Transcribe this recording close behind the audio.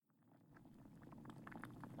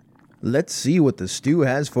Let's see what the stew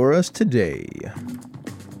has for us today.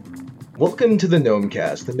 Welcome to the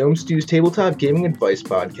Gnomecast, the Gnome Stew's tabletop gaming advice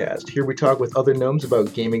podcast. Here we talk with other gnomes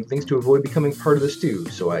about gaming things to avoid becoming part of the stew,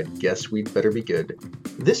 so I guess we'd better be good.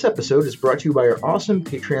 This episode is brought to you by our awesome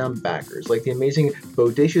Patreon backers, like the amazing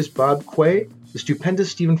Bodacious Bob Quay, the stupendous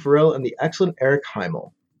Stephen Farrell, and the excellent Eric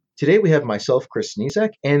Heimel. Today we have myself, Chris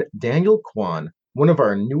Sneezak, and Daniel Kwan, one of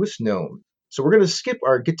our newest gnomes. So we're going to skip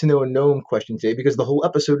our Get to Know a Gnome question today because the whole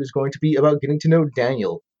episode is going to be about getting to know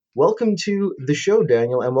Daniel. Welcome to the show,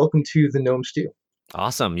 Daniel, and welcome to the Gnome Stew.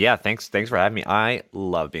 Awesome. Yeah, thanks for having me. I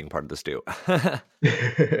love being part of the stew.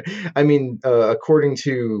 I mean, according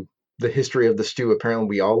to the history of the stew, apparently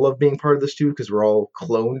we all love being part of the stew because we're all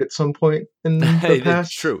cloned at some point in the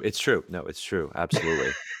past. It's true. No, it's true.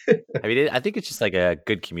 Absolutely. I mean, I think it's just like a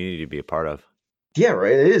good community to be a part of. Yeah,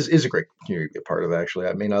 right. It is a great community to be a part of, actually.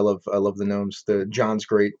 I mean, I love the gnomes. The John's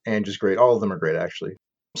great, Angie's great. All of them are great, actually.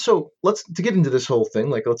 So to get into this whole thing,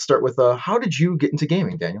 let's start with how did you get into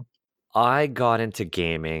gaming, Daniel? I got into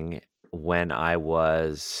gaming when I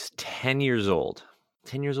was 10 years old.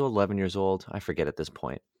 10 years old, 11 years old. I forget at this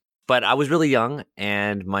point. But I was really young,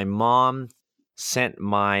 and my mom sent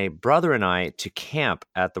my brother and I to camp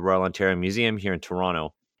at the Royal Ontario Museum here in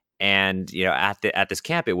Toronto. And, at this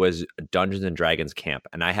camp, it was Dungeons and Dragons camp,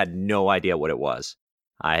 and I had no idea what it was.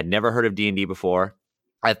 I had never heard of D&D before.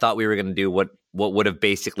 I thought we were going to do what would have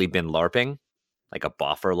basically been LARPing, like a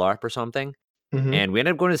buffer LARP or something. Mm-hmm. And we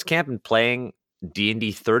ended up going to this camp and playing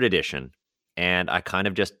D&D 3rd edition. And I kind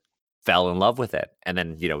of just fell in love with it. And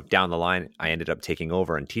then, down the line, I ended up taking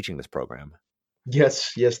over and teaching this program.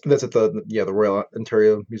 Yes, that's at the Royal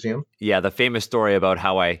Ontario Museum. Yeah, the famous story about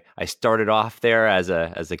how I started off there as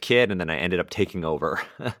a kid, and then I ended up taking over.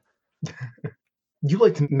 You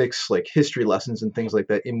like to mix like history lessons and things like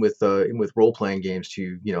that in with role playing games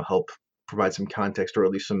to help provide some context or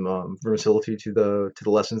at least some versatility to the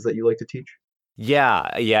lessons that you like to teach.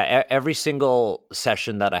 Yeah. Every single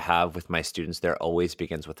session that I have with my students, there always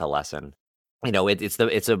begins with a lesson.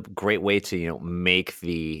 It's a great way to make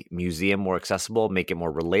the museum more accessible, make it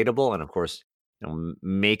more relatable, and of course,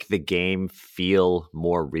 make the game feel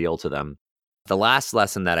more real to them. The last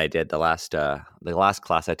lesson that I did, the last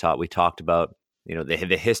class I taught, we talked about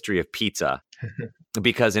the history of pizza,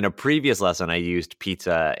 because in a previous lesson I used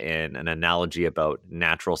pizza in an analogy about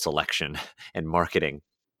natural selection and marketing.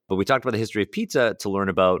 But we talked about the history of pizza to learn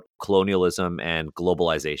about colonialism and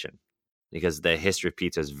globalization, because the history of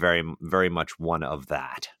pizza is very, very much one of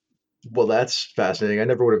that. Well, that's fascinating. I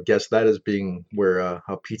never would have guessed that as being where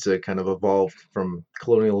how pizza kind of evolved from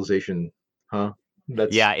colonialization, huh?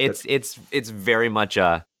 It's very much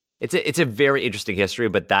it's a very interesting history,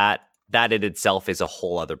 but that in itself is a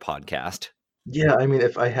whole other podcast. Yeah, I mean,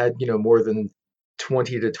 if I had more than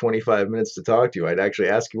 20 to 25 minutes to talk to you, I'd actually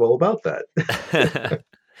ask you all about that.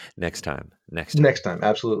 Next time,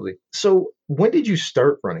 absolutely. So, when did you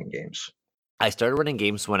start running games? I started running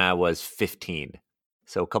games when I was 15.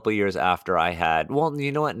 So a couple of years after I had, well,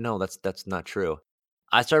 you know what? No, that's not true.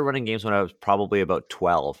 I started running games when I was probably about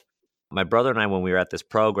 12. My brother and I, when we were at this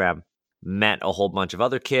program, met a whole bunch of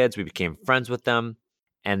other kids. We became friends with them.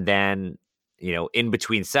 And then, in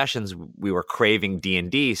between sessions, we were craving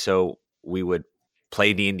D&D. So we would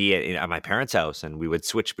play D&D at my parents' house, and we would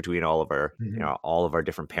switch between all of our, all of our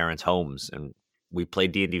different parents' homes. And we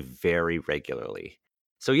played D&D very regularly.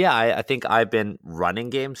 So yeah, I think I've been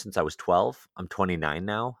running games since I was 12. I'm 29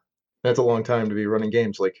 now. That's a long time to be running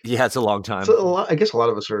games. Yeah, it's a long time. So I guess a lot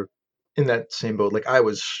of us are in that same boat. Like, I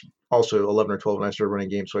was also 11 or 12 when I started running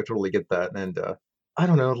games, so I totally get that. And I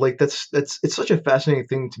don't know, it's such a fascinating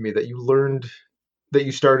thing to me that you learned that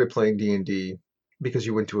you started playing D&D because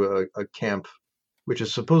you went to a camp, which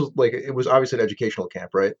is supposed it was obviously an educational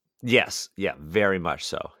camp, right? Yes, yeah, very much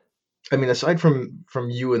so. I mean, aside from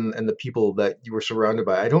you and the people that you were surrounded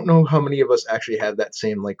by, I don't know how many of us actually have that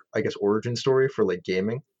same, I guess, origin story for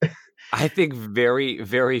gaming. I think very,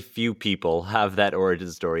 very few people have that origin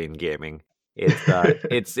story in gaming.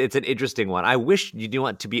 It's an interesting one. I wish,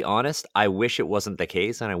 to be honest, I wish it wasn't the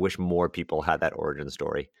case, and I wish more people had that origin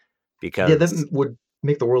story, because that would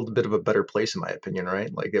make the world a bit of a better place, in my opinion, right?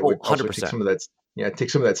 It would also 100%. take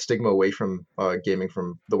some of that stigma away from gaming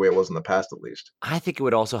from the way it was in the past, at least. I think it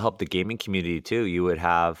would also help the gaming community too. You would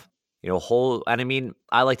have, and I mean,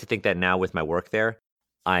 I like to think that now with my work there,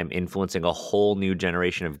 I'm influencing a whole new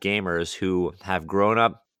generation of gamers who have grown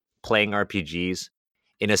up playing RPGs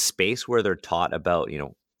in a space where they're taught about,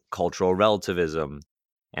 cultural relativism,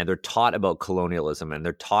 and they're taught about colonialism, and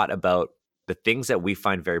they're taught about the things that we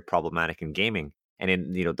find very problematic in gaming and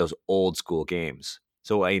in, those old school games.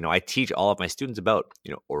 So, I teach all of my students about,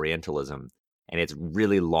 Orientalism and its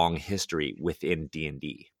really long history within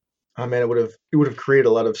D&D. Oh man, it would have created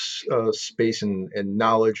a lot of space and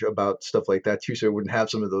knowledge about stuff like that too, so it wouldn't have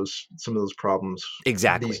some of those problems these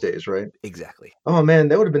Exactly. days, right? Exactly. Oh man,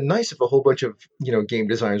 that would have been nice if a whole bunch of game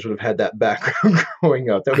designers would have had that background growing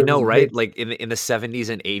up. That I would know, have right? made Like in the 70s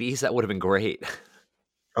and 80s, that would have been great.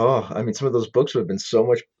 oh, I mean, some of those books would have been so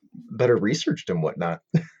much better researched and whatnot.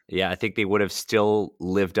 Yeah, I think they would have still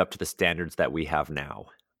lived up to the standards that we have now.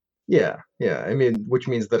 Yeah, yeah. I mean, which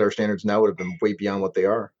means that our standards now would have been way beyond what they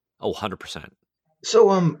are. Oh, 100%.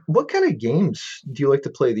 So, what kind of games do you like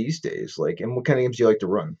to play these days? Like, and what kind of games do you like to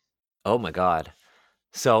run? Oh my God.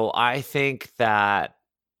 So I think that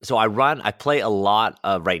I play a lot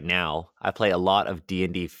of right now. I play a lot of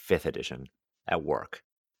D&D 5th edition at work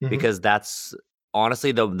Hmm. because that's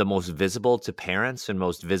honestly the most visible to parents and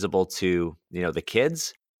most visible to, the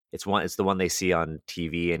kids. It's the one they see on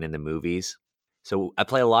TV and in the movies. So I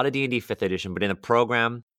play a lot of D&D 5th edition, but in the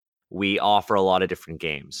program we offer a lot of different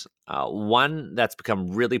games. One that's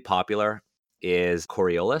become really popular is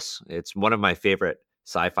Coriolis. It's one of my favorite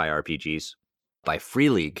sci-fi RPGs by Free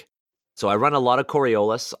League. So I run a lot of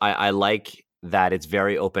Coriolis. I like that it's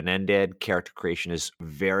very open-ended. Character creation is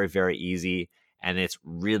very, very easy, and it's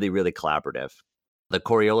really, really collaborative. The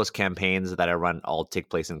Coriolis campaigns that I run all take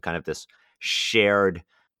place in kind of this shared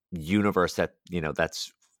universe that,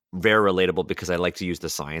 that's very relatable because I like to use the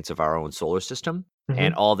science of our own solar system.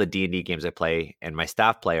 And Hmm. all the D&D games I play and my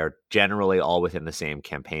staff play are generally all within the same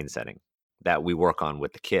campaign setting that we work on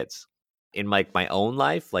with the kids. In my own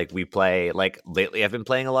life, like we play, like lately I've been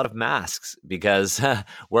playing a lot of Masks because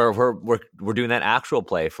we're doing that actual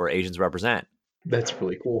play for Asians Represent. That's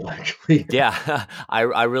really cool, actually. Yeah, I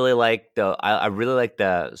really like I really like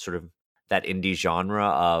the sort of that indie genre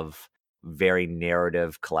of very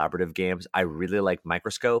narrative collaborative games. I really like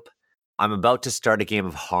Microscope. I'm about to start a game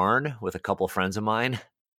of Harn with a couple friends of mine.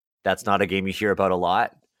 That's not a game you hear about a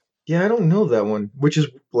lot. Yeah, I don't know that one. Which is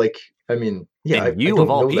like, I mean, yeah, And I you, of don't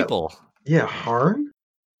all know that. people. Yeah, Harn.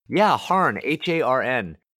 Yeah, Harn,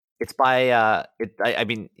 Harn. It's by I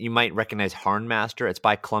mean, you might recognize Harn Master. It's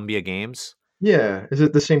by Columbia Games. Yeah, is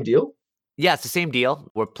it the same deal? Yeah, it's the same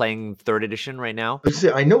deal. We're playing 3rd edition right now.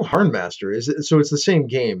 I know Harn Master. Is it so? It's the same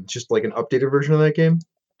game, just like an updated version of that game.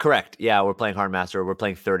 Correct. Yeah, we're playing Harn Master. We're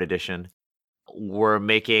playing 3rd edition. We're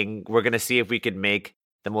going to see if we could make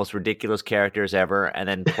the most ridiculous characters ever and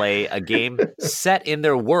then play a game set in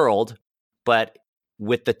their world, but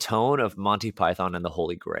with the tone of Monty Python and the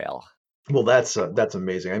Holy Grail. Well, that's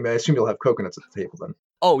amazing. I mean, I assume you'll have coconuts at the table then.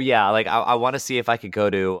 Oh yeah, like I want to see if I could go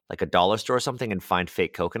to like a dollar store or something and find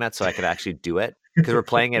fake coconuts so I could actually do it because we're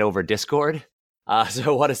playing it over Discord. So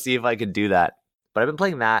I want to see if I could do that. But I've been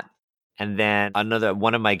playing that, and then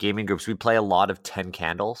one of my gaming groups, we play a lot of 10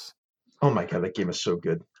 Candles. Oh my god, that game is so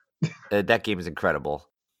good. That game is incredible.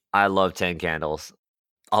 I love 10 Candles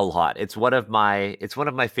a lot. It's one of my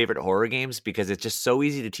favorite horror games because it's just so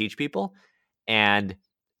easy to teach people, and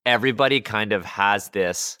everybody kind of has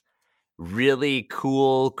this really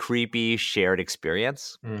cool, creepy shared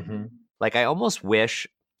experience. Mm-hmm. Like I almost wish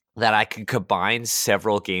that I could combine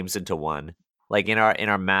several games into one. Like in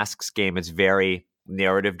our Masks game, it's very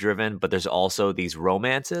narrative driven, but there's also these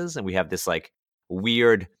romances, and we have this like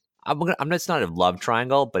weird. It's not a love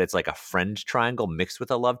triangle, but it's like a friend triangle mixed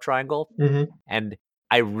with a love triangle. Mm-hmm. And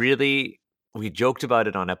we joked about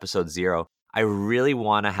it on episode 0. I really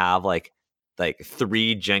want to have like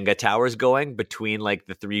 3 Jenga towers going between like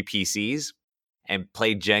the 3 PCs and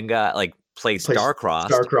play Jenga, like play Starcrossed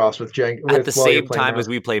Starcrossed with Jenga at the while you're same playing time Masks. as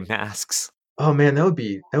we play Masks. Oh man, that would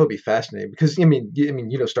be fascinating because I mean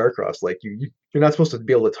Starcrossed, like you're not supposed to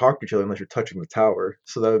be able to talk to each other unless you're touching the tower,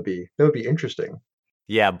 so that would be interesting.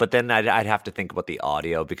 Yeah, but then I'd have to think about the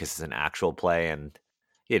audio because it's an actual play, and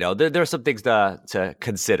there are some things to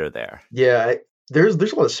consider there. Yeah, there's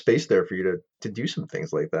a lot of space there for you to do some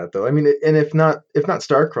things like that, though. I mean, and if not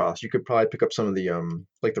Starcrossed, you could probably pick up some of the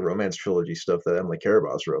like the romance trilogy stuff that Emily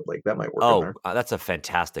Karabas wrote. Like that might work in there. That's a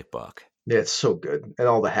fantastic book. Yeah, it's so good, and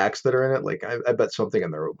all the hacks that are in it. Like I bet something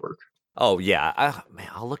in there would work. Oh yeah, man,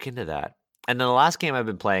 I'll look into that. And then the last game I've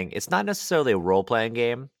been playing, it's not necessarily a role playing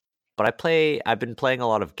game, but I've been playing a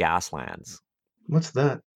lot of Gaslands. What's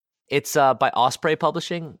that? It's by Osprey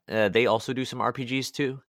Publishing. They also do some RPGs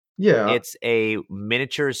too. Yeah, It's a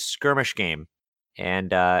miniature skirmish game,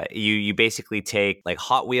 and you basically take like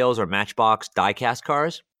Hot Wheels or Matchbox diecast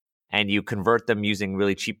cars, and you convert them using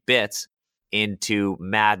really cheap bits into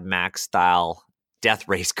Mad Max style death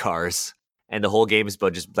race cars. And the whole game is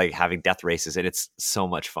about just like having death races, and it's so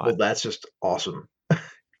much fun. well, that's just awesome.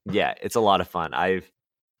 Yeah, it's a lot of fun. I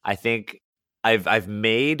think I've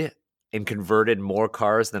made and converted more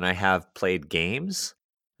cars than I have played games,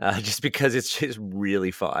 just because it's just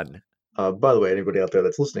really fun. By the way, anybody out there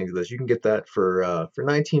that's listening to this, you can get that for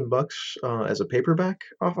 $19 as a paperback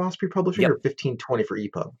off Osprey Publishing, Yep. or $15.20 for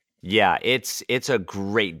EPUB. Yeah, it's a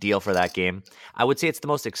great deal for that game. I would say it's the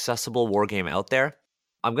most accessible war game out there.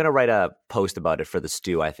 I'm gonna write a post about it for the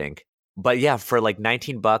stew, I think. But yeah, for like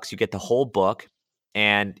 $19, you get the whole book,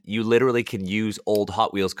 and you literally can use old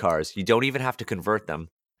Hot Wheels cars. You don't even have to convert them,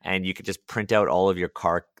 and you can just print out all of your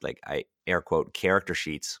car, like I air quote, character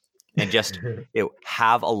sheets, and just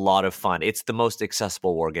have a lot of fun. It's the most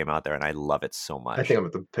accessible war game out there, and I love it so much. I think I'm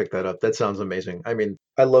going to pick that up. That sounds amazing. I mean,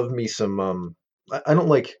 I love me some. I don't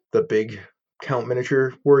like the big count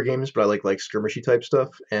miniature war games, but I like skirmishy type stuff,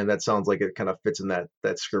 and that sounds like it kind of fits in that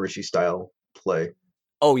skirmishy style play.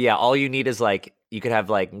 Oh yeah, all you need is like you could have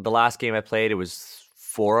like the last game I played. It was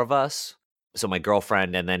 4 of us, so my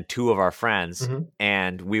girlfriend and then 2 of our friends,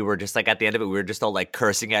 and we were just like at the end of it, we were just all like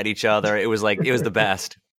cursing at each other. It was the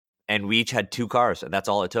best, and we each had 2 cars, and that's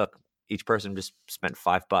all it took. Each person just spent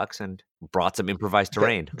 $5 and brought some improvised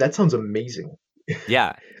terrain. That sounds amazing.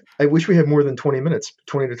 Yeah. I wish we had more than 20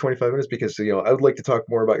 to 25 minutes, because I would like to talk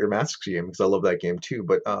more about your Masks game, because I love that game too.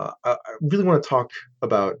 But I really want to talk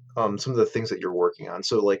about some of the things that you're working on.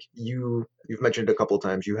 So like you've mentioned a couple of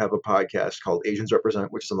times, you have a podcast called Asians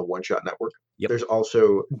Represent, which is on the One Shot Network. Yep. There's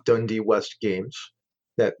also Dundee West Games,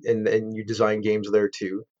 and you design games there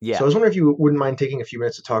too. Yeah. So I was wondering if you wouldn't mind taking a few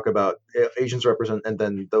minutes to talk about Asians Represent, and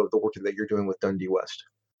then the work that you're doing with Dundee West.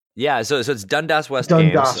 Yeah, so it's Dundas West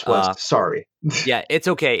Dundas Games. West, sorry. Yeah, it's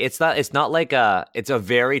okay. It's not like it's a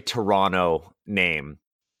very Toronto name.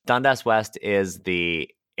 Dundas West is the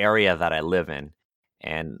area that I live in,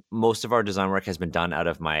 and most of our design work has been done out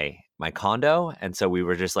of my condo. And so we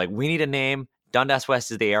were just like, we need a name. Dundas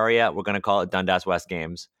West is the area. We're going to call it Dundas West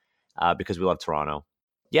Games because we love Toronto.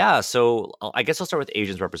 Yeah, so I guess I'll start with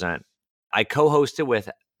Asians Represent. I co-hosted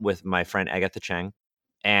with my friend Agatha Cheng.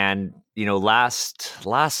 And, last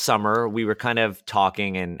summer we were kind of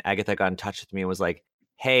talking, and Agatha got in touch with me and was like,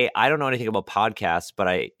 hey, I don't know anything about podcasts, but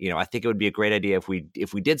I think it would be a great idea if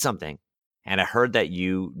we did something. And I heard that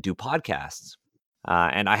you do podcasts.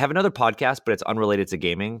 And I have another podcast, but it's unrelated to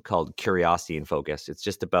gaming, called Curiosity in Focus. It's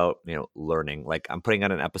just about, learning. Like I'm putting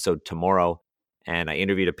out an episode tomorrow, and I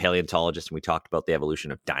interviewed a paleontologist, and we talked about the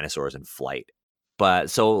evolution of dinosaurs in flight.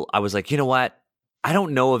 But so I was like, you know what? I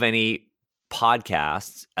don't know of any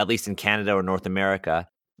podcasts, at least in Canada or North America,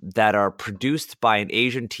 that are produced by an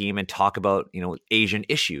Asian team and talk about, Asian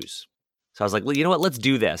issues. So I was like, well, you know what, let's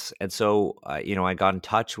do this. And so, I got in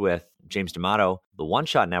touch with James D'Amato, the One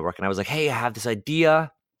Shot Network, and I was like, hey, I have this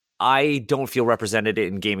idea. I don't feel represented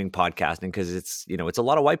in gaming podcasting because it's a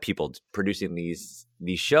lot of white people producing these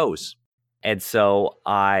shows. And so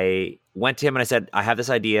I went to him and I said, I have this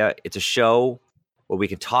idea. It's a show where we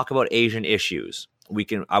can talk about Asian issues.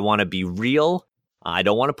 I want to be real. I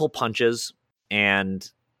don't want to pull punches, and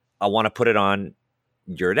I want to put it on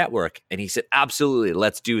your network. And he said, absolutely,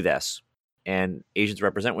 let's do this. And Asians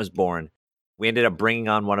Represent was born. We ended up bringing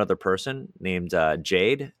on one other person named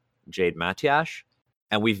Jade Matiash.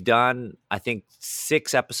 And we've done, I think,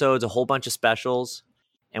 6 episodes, a whole bunch of specials.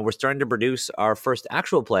 And we're starting to produce our first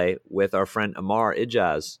actual play with our friend Amar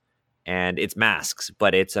Ijaz. And it's Masks,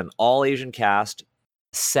 but it's an all Asian cast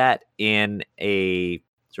set in a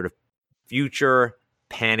sort of future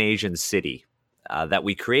Pan-Asian city that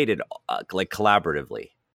we created collaboratively.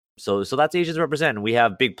 So that's Asians Represent. We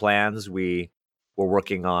have big plans. We're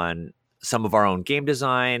working on some of our own game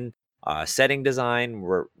design, setting design.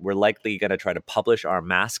 We're likely going to try to publish our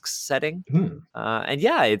Masks setting. And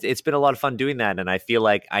yeah, it's been a lot of fun doing that. And I feel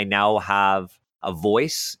like I now have a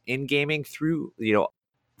voice in gaming through,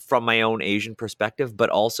 from my own Asian perspective, but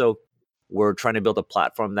also we're trying to build a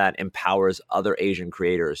platform that empowers other Asian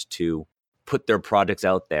creators to put their projects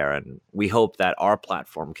out there. And we hope that our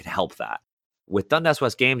platform can help that. With Dundas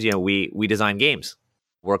West Games, we design games.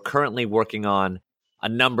 We're currently working on a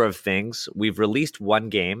number of things. We've released one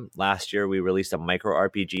game. Last year, we released a micro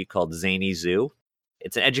RPG called Zany Zoo.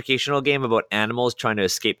 It's an educational game about animals trying to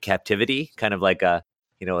escape captivity, kind of like a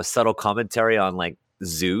subtle commentary on like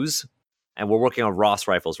zoos. And we're working on Ross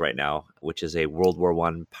Rifles right now, which is a World War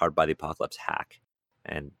I powered by the apocalypse hack.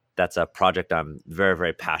 And that's a project I'm very,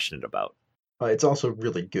 very passionate about. It's also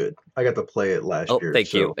really good. I got to play it last year. Oh,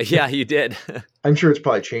 thank you. Yeah, you did. I'm sure it's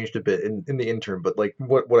probably changed a bit in the interim, but like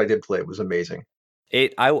what I did play, it was amazing.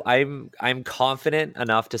 I'm confident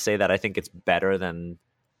enough to say that I think it's better than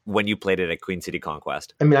when you played it at Queen City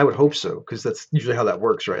Conquest. I mean, I would hope so, because that's usually how that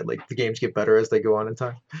works, right? Like the games get better as they go on in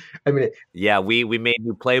time. I mean, yeah, we made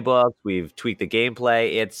new playbooks. We've tweaked the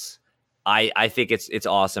gameplay. I think it's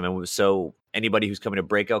awesome. And so anybody who's coming to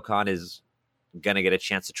Breakout Con is going to get a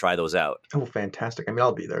chance to try those out. Oh, fantastic. I mean,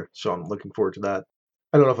 I'll be there, so I'm looking forward to that.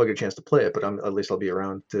 I don't know if I'll get a chance to play it, but at least I'll be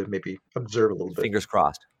around to maybe observe a little bit. Fingers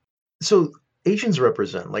crossed. So Asians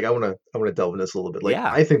represent, like, I want to delve into this a little bit. Like,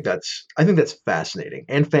 Yeah. I think that's fascinating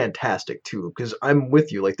and fantastic too, because I'm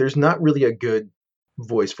with you. Like, there's not really a good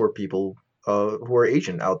voice for people who are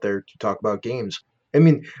Asian out there to talk about games. I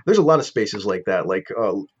mean, there's a lot of spaces like that, like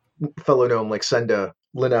fellow gnome like Senda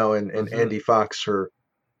Linau and Andy Fox, her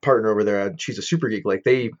partner over there. She's a super geek. Like,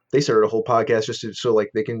 they started a whole podcast just so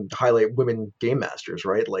like they can highlight women game masters,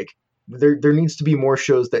 right? Like, there needs to be more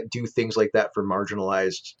shows that do things like that for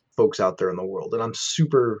marginalized folks out there in the world. And I'm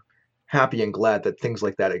super happy and glad that things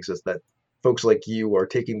like that exist, that folks like you are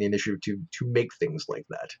taking the initiative to make things like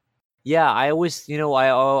that. Yeah, I always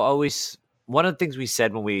one of the things we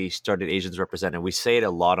said when we started Asians Represented, we say it a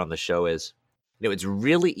lot on the show, is, it's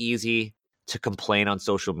really easy to complain on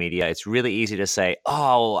social media. It's really easy to say,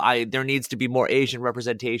 there needs to be more Asian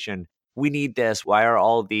representation. We need this. Why are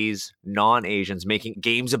all these non-Asians making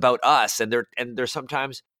games about us? And they're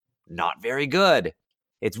sometimes not very good.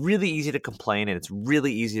 It's really easy to complain, and it's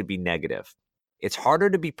really easy to be negative. It's harder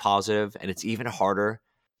to be positive, and it's even harder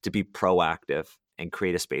to be proactive and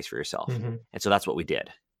create a space for yourself. Mm-hmm. And so that's what we did.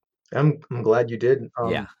 I'm glad you did.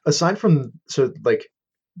 Yeah. Aside from like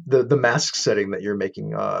the mask setting that you're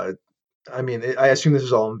making, I mean, I assume this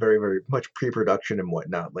is all in very, very much pre-production and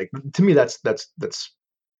whatnot. Like, to me, that's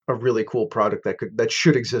a really cool product that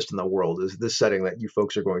should exist in the world, is this setting that you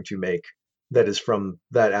folks are going to make that is from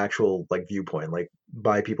that actual like viewpoint, like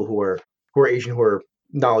by people who are Asian, who are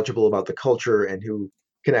knowledgeable about the culture, and who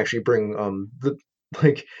can actually bring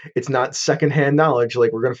like, it's not secondhand knowledge.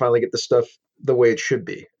 Like, we're gonna finally get the stuff the way it should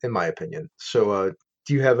be, in my opinion. So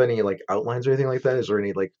do you have any like outlines or anything like that? Is there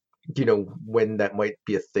any like, do you know when that might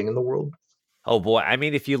be a thing in the world? Oh boy. I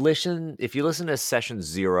mean, if you listen to session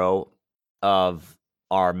 0 of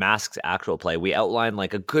our Masks actual play, we outline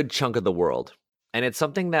like a good chunk of the world. And it's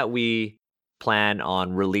something that we plan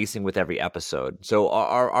on releasing with every episode. So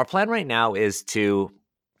our plan right now is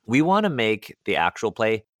we want to make the actual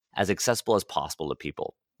play as accessible as possible to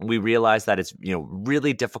people. We realize that it's,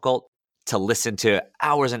 really difficult to listen to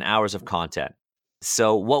hours and hours of content.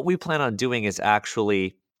 So what we plan on doing is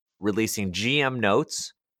actually releasing GM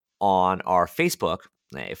notes on our Facebook,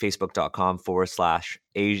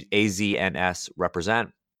 facebook.com/AZNS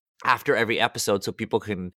represent, after every episode, so people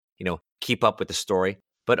can, keep up with the story,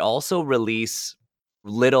 but also release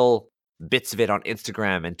little bits of it on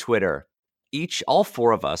Instagram and Twitter. All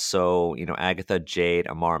 4 of us, so, Agatha, Jade,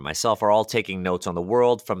 Amar, and myself, are all taking notes on the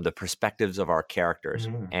world from the perspectives of our characters.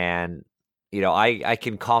 And, I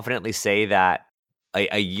can confidently say that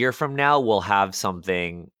a year from now, we'll have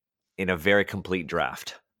something in a very complete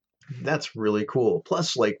draft. That's really cool.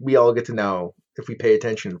 Plus, like, we all get to now, if we pay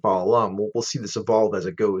attention and follow along, we'll see this evolve as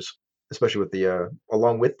it goes, especially with the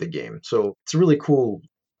along with the game. So it's a really cool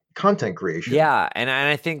content creation. Yeah, and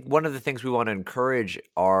I think one of the things we want to encourage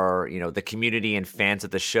are, the community and fans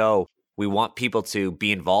of the show. We want people to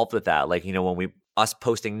be involved with that. Like, when us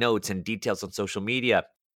posting notes and details on social media,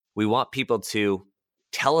 we want people to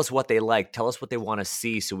tell us what they like, tell us what they want to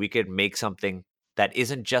see, so we could make something that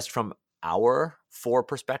isn't just from our 4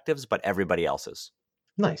 perspectives, but everybody else's.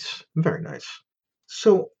 Nice. Very nice.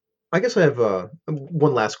 So I guess I have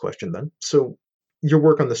one last question then. So your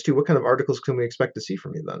work on this too, what kind of articles can we expect to see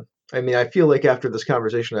from you then? I mean, I feel like after this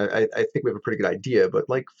conversation, I think we have a pretty good idea, but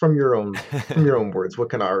like from your own words, what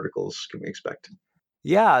kind of articles can we expect?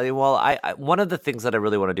 Yeah, well, I one of the things that I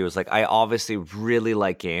really want to do is, like, I obviously really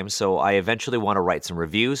like games, so I eventually want to write some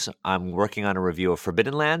reviews. I'm working on a review of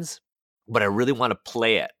Forbidden Lands, but I really want to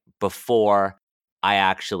play it before I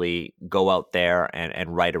actually go out there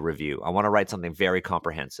and write a review. I want to write something very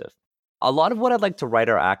comprehensive. A lot of what I'd like to write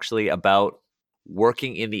are actually about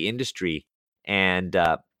working in the industry and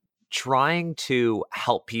trying to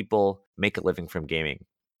help people make a living from gaming.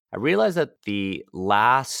 I realized that the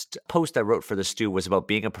last post I wrote for the Stew was about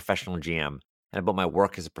being a professional GM and about my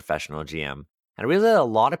work as a professional GM. And I realized that a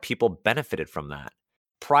lot of people benefited from that.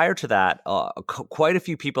 Prior to that, quite a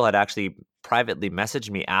few people had actually privately messaged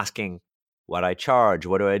me asking what I charge,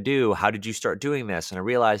 what do I do, how did you start doing this? And I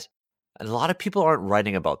realized a lot of people aren't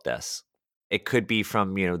writing about this. It could be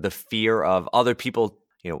from, the fear of other people,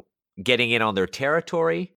 getting in on their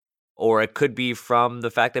territory, or it could be from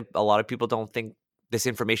the fact that a lot of people don't think this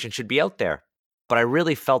information should be out there. But I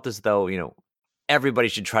really felt as though, everybody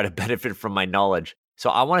should try to benefit from my knowledge. So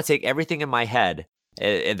I want to take everything in my head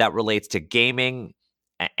that relates to gaming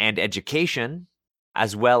and education,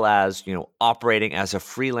 as well as, operating as a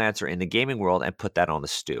freelancer in the gaming world, and put that on the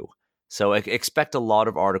Stew. So expect a lot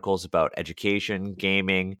of articles about education,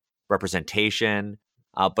 gaming, representation,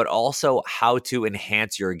 but also how to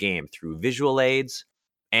enhance your game through visual aids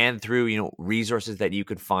and through resources that you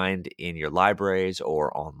could find in your libraries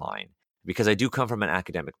or online. Because I do come from an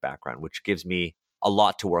academic background, which gives me a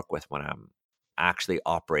lot to work with when I'm actually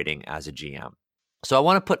operating as a GM. So I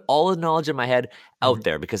want to put all the knowledge in my head out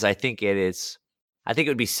there because I think it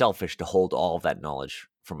would be selfish to hold all of that knowledge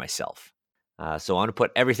for myself. So I want to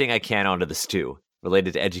put everything I can onto the stew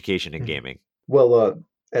related to education and gaming. Well,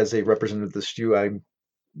 as a representative of the stew, I'm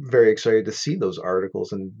very excited to see those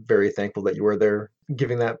articles and very thankful that you were there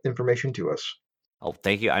giving that information to us. Oh,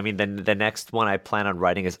 thank you. I mean, then the next one I plan on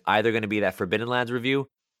writing is either going to be that Forbidden Lands review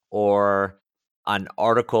or an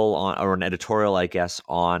article or an editorial, I guess,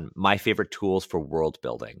 on my favorite tools for world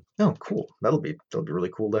building. Oh, cool. That'll be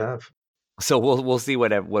really cool to have. So we'll see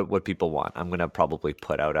what people want. I'm gonna probably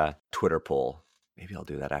put out a Twitter poll. Maybe I'll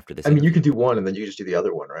do that after this. I mean, you could do one and then you just do the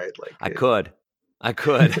other one, right? Like I could.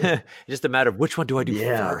 It's just a matter of which one do I do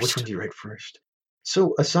first. Which one do you write first?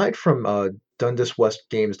 So aside from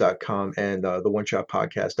DundasWestGames.com and the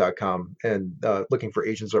OneShotPodcast.com and looking for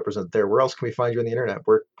agents represent there, where else can we find you on the internet?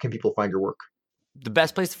 Where can people find your work? The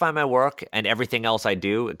best place to find my work and everything else I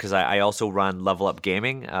do, because I also run Level Up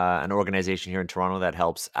Gaming, an organization here in Toronto that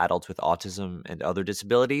helps adults with autism and other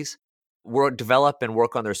disabilities develop and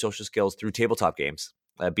work on their social skills through tabletop games,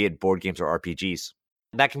 be it board games or RPGs.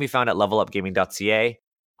 That can be found at levelupgaming.ca.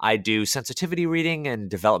 I do sensitivity reading and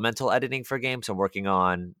developmental editing for games. I'm working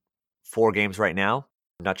on 4 games right now.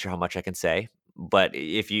 I'm not sure how much I can say, but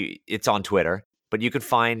it's on Twitter. But you can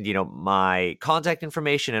find, my contact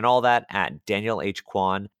information and all that at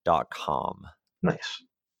danielhkwan.com. Nice.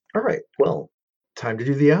 All right. Well, time to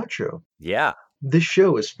do the outro. Yeah. This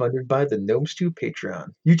show is funded by the Gnome Stew Patreon.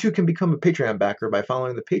 You too can become a Patreon backer by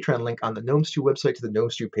following the Patreon link on the Gnome Stew website to the Gnome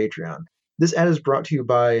Stew Patreon. This ad is brought to you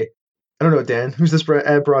by, I don't know, Dan, who's this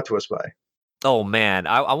ad brought to us by? Oh, man.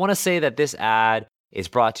 I want to say that this ad is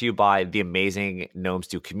brought to you by the amazing Gnome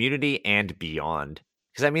Stew community and beyond.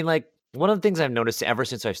 Because, I mean, one of the things I've noticed ever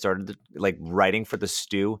since I've started writing for the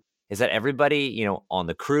stew is that everybody, on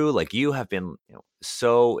the crew, like you, have been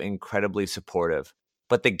so incredibly supportive.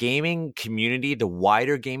 But the gaming community, the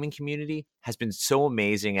wider gaming community, has been so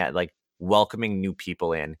amazing at welcoming new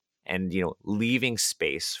people in and leaving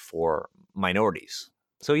space for minorities.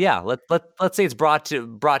 So yeah, let's say it's brought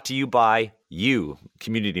to you by you,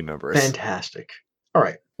 community members. Fantastic. All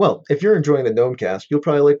right. Well, if you're enjoying the Gnomecast, you'll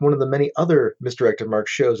probably like one of the many other Misdirected Mark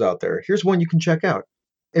shows out there. Here's one you can check out.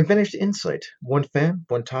 Advantaged Insight. One fan,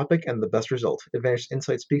 one topic, and the best result. Advantaged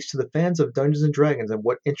Insight speaks to the fans of Dungeons & Dragons and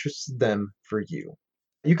what interests them for you.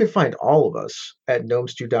 You can find all of us at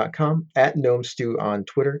gnomestew.com, at gnomestew on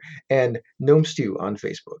Twitter, and gnomestew on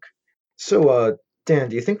Facebook. So, Dan,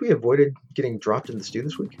 do you think we avoided getting dropped in the stew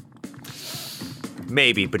this week?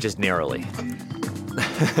 Maybe, but just narrowly.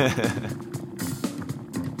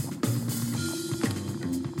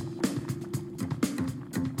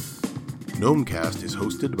 Gnomecast is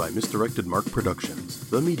hosted by Misdirected Mark Productions,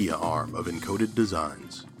 the media arm of Encoded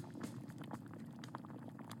Designs.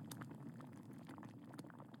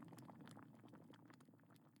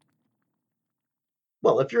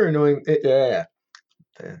 Well, if you're annoying, good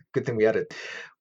thing we had it.